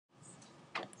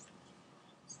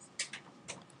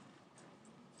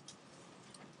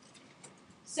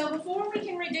So before we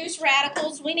can reduce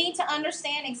radicals, we need to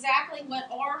understand exactly what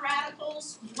are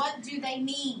radicals, what do they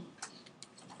mean.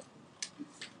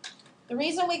 The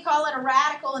reason we call it a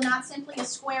radical and not simply a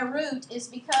square root is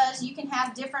because you can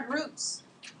have different roots.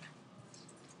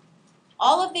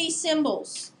 All of these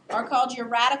symbols are called your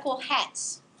radical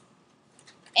hats.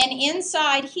 And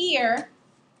inside here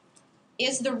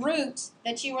is the root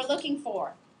that you are looking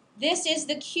for. This is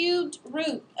the cubed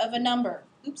root of a number.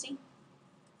 Oopsie.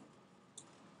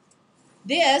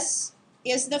 This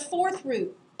is the fourth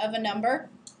root of a number,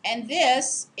 and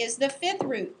this is the fifth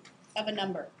root of a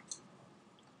number.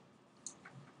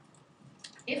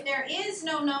 If there is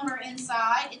no number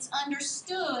inside, it's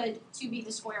understood to be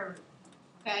the square root.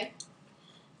 Okay?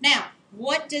 Now,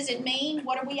 what does it mean?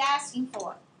 What are we asking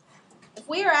for? If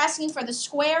we are asking for the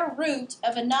square root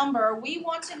of a number, we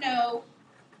want to know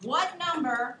what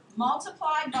number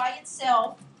multiplied by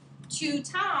itself 2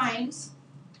 times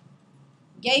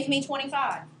gave me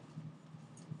 25.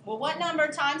 Well, what number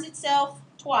times itself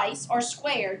twice or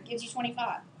squared gives you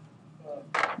 25?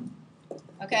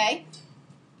 Okay?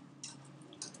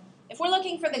 If we're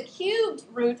looking for the cubed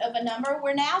root of a number,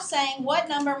 we're now saying what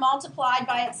number multiplied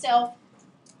by itself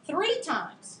 3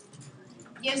 times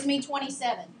gives me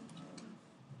 27.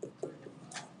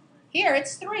 Here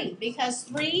it's 3 because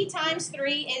 3 times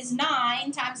 3 is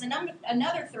 9 times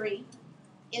another 3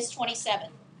 is 27.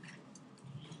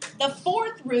 The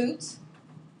fourth root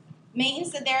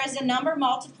means that there is a number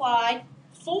multiplied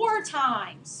 4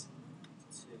 times.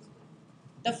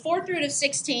 The fourth root of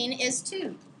 16 is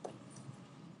 2.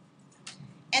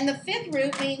 And the fifth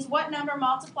root means what number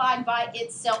multiplied by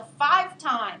itself 5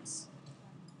 times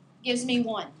gives me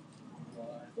 1.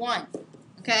 1.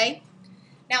 Okay?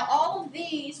 Now, all of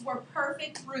these were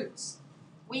perfect roots.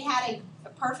 We had a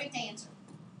perfect answer.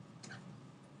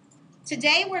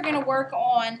 Today, we're going to work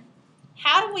on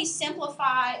how do we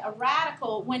simplify a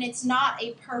radical when it's not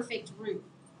a perfect root.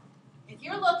 If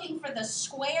you're looking for the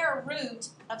square root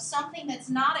of something that's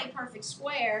not a perfect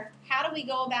square, how do we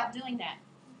go about doing that?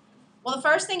 Well, the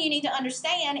first thing you need to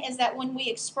understand is that when we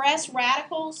express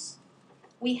radicals,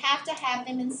 we have to have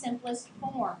them in simplest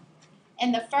form.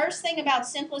 And the first thing about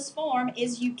simplest form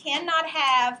is you cannot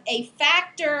have a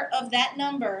factor of that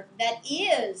number that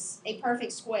is a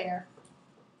perfect square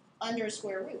under a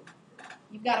square root.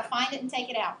 You've got to find it and take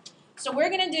it out. So we're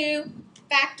going to do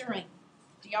factoring.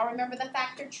 Do y'all remember the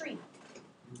factor tree?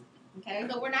 Okay,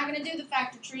 but we're not going to do the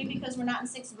factor tree because we're not in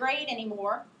 6th grade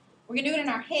anymore. We're going to do it in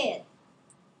our head.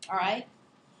 All right?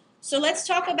 So let's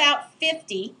talk about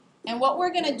 50. And what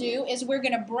we're going to do is we're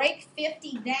going to break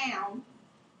 50 down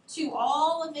to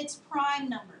all of its prime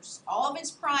numbers, all of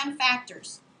its prime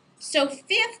factors. So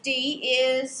 50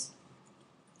 is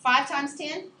 5 times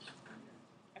 10.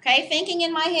 Okay, thinking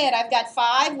in my head, I've got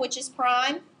 5, which is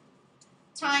prime,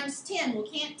 times 10. Well,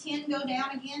 can't 10 go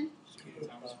down again?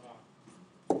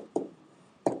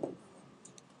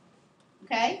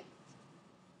 Okay?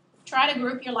 Try to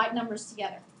group your like numbers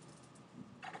together.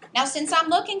 Now, since I'm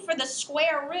looking for the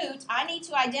square root, I need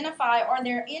to identify, are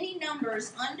there any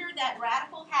numbers under that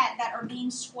radical hat that are being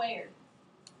squared?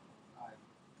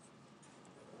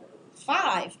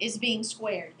 5 is being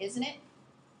squared, isn't it?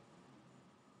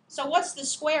 So what's the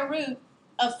square root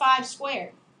of 5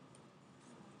 squared?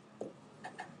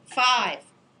 5.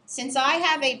 Since I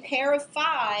have a pair of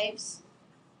 5s,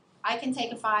 I can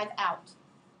take a 5 out.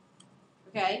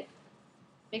 Okay?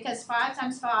 Because 5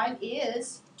 times 5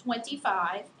 is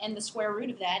 25, and the square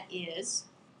root of that is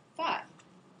 5.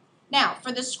 Now,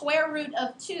 for the square root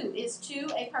of 2, is 2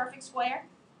 a perfect square?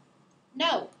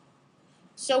 No.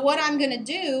 So what I'm going to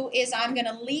do is I'm going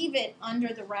to leave it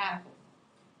under the radical.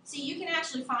 See, you can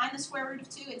actually find the square root of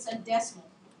 2. It's a decimal.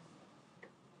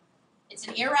 It's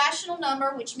an irrational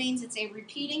number, which means it's a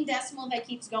repeating decimal that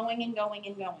keeps going and going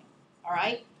and going. All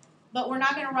right? But we're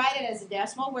not going to write it as a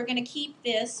decimal. We're going to keep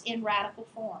this in radical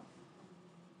form.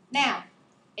 Now,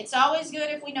 it's always good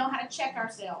if we know how to check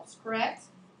ourselves, correct?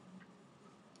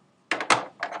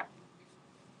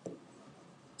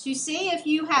 To see if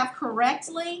you have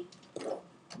correctly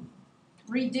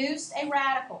reduced a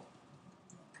radical,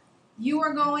 you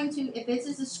are going to, if this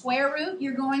is a square root,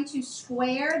 you're going to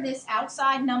square this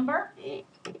outside number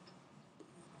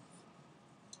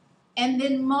and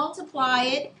then multiply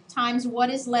it times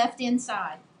what is left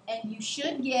inside. And you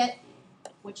should get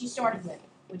what you started with,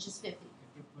 which is 50.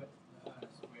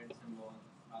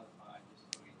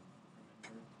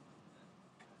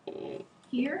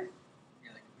 Here?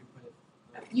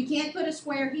 You can't put a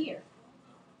square here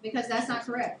because that's not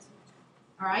correct.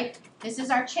 All right? This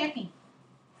is our checking.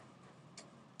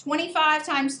 25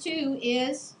 times 2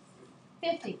 is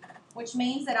 50, which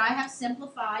means that I have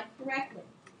simplified correctly.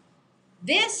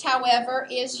 This, however,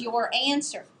 is your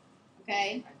answer.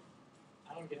 Okay?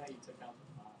 I don't get how you took out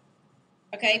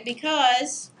the 5. Okay,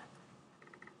 because,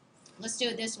 let's do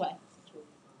it this way.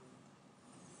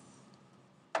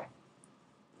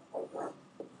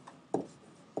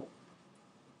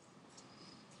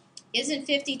 Isn't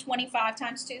 50 25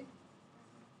 times 2?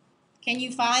 Can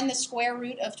you find the square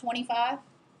root of 25?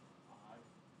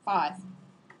 5.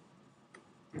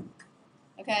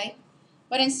 Okay?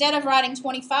 But instead of writing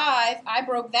 25, I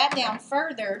broke that down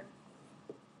further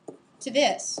to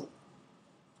this.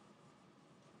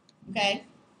 Okay?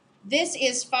 This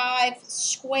is 5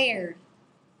 squared,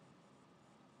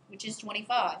 which is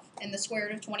 25. And the square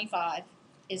root of 25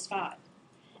 is 5.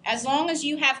 As long as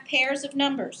you have pairs of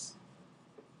numbers,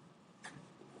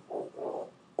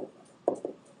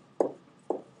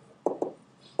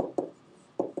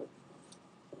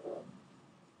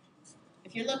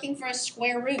 if you're looking for a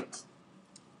square root,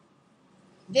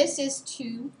 this is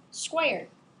 2 squared.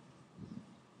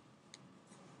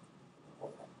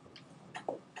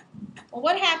 Well,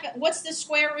 what happened? What's the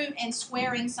square root and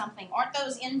squaring something? Aren't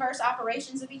those inverse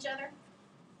operations of each other?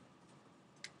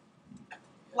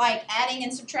 Like adding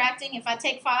and subtracting. If I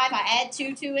take 5, I add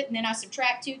 2 to it, and then I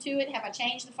subtract 2 to it. Have I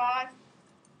changed the 5?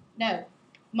 No.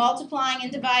 Multiplying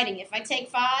and dividing. If I take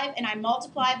 5 and I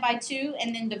multiply it by 2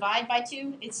 and then divide by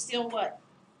 2, it's still what?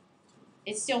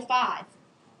 It's still 5.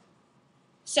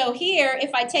 So here,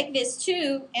 if I take this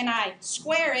 2 and I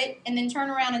square it and then turn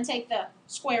around and take the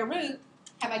square root,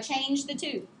 have I changed the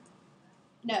 2?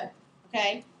 No.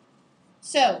 Okay?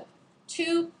 So,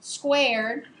 2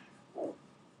 squared,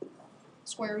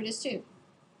 square root is 2.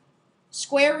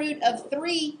 Square root of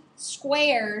 3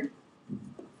 squared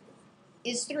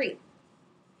is 3.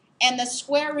 And the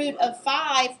square root of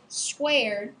 5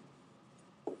 squared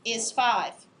is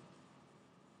 5.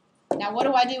 Now, what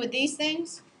do I do with these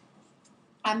things?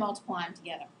 I multiply them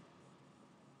together.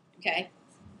 Okay?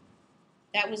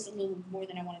 That was a little more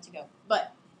than I wanted to go.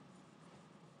 But,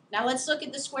 now let's look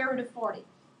at the square root of 40. If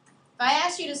I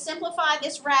ask you to simplify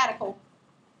this radical,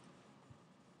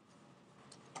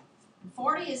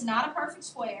 40 is not a perfect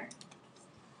square.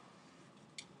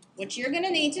 What you're going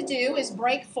to need to do is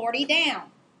break 40 down.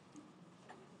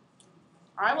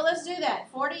 All right, well, let's do that.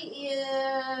 40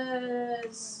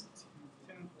 is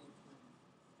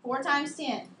 4 times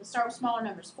 10. Let's start with smaller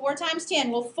numbers. 4 times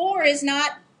 10. Well, 4 is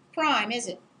not prime, is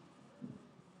it?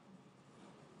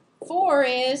 4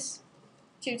 is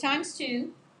 2 times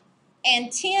 2.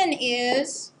 And 10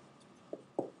 is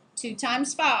 2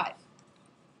 times 5. I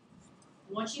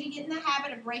want you to get in the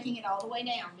habit of breaking it all the way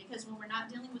down, because when we're not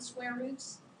dealing with square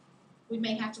roots, we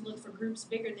may have to look for groups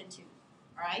bigger than 2.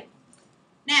 All right?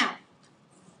 Now,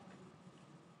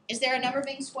 is there a number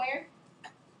being squared?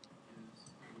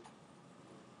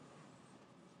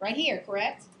 Right here,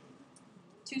 correct?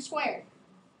 2 squared.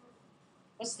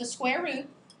 What's the square root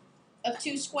of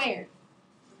 2 squared?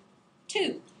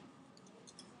 2.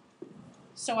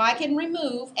 So I can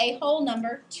remove a whole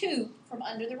number 2 from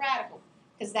under the radical,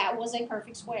 because that was a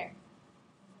perfect square.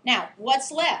 Now,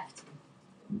 what's left?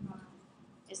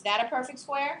 Is that a perfect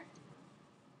square?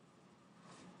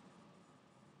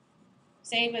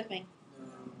 Say it with me.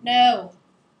 No.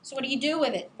 So what do you do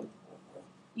with it?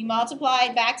 You multiply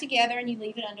it back together and you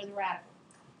leave it under the radical,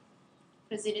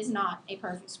 because it is not a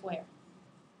perfect square.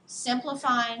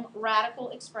 Simplifying radical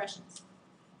expressions.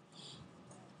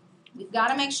 We've got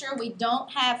to make sure we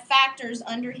don't have factors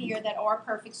under here that are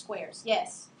perfect squares.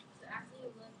 Yes? So after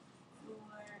you look for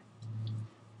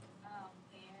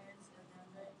pairs of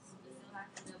numbers, you still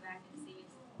have to go back and see if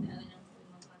the other numbers we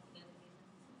multiply together.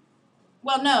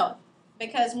 Well, no,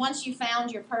 because once you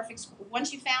found your pairs,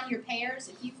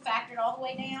 if you factored all the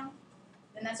way down,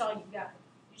 then that's all you've got.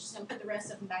 You're just going to put the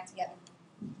rest of them back together.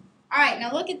 All right,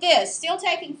 now look at this. Still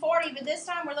taking 40, but this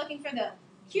time we're looking for the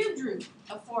cubed root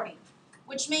of 40,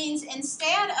 which means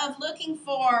instead of looking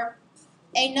for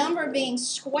a number being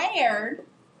squared,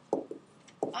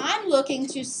 I'm looking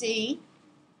to see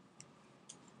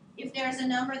if there's a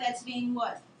number that's being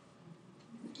what?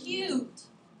 Cubed,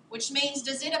 which means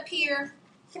does it appear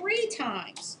 3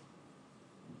 times?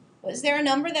 Was there a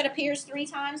number that appears 3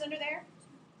 times under there?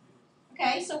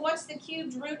 Okay, so what's the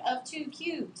cubed root of 2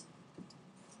 cubed?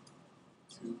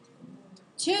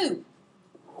 2.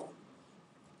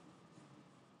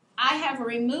 I have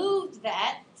removed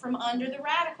that from under the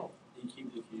radical. You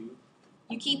keep the cube.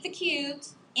 You keep the cubed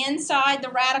inside the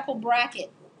radical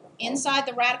bracket, inside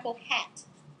the radical hat.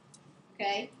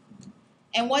 Okay?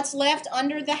 And what's left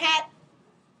under the hat?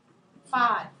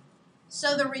 5.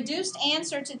 So the reduced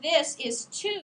answer to this is 2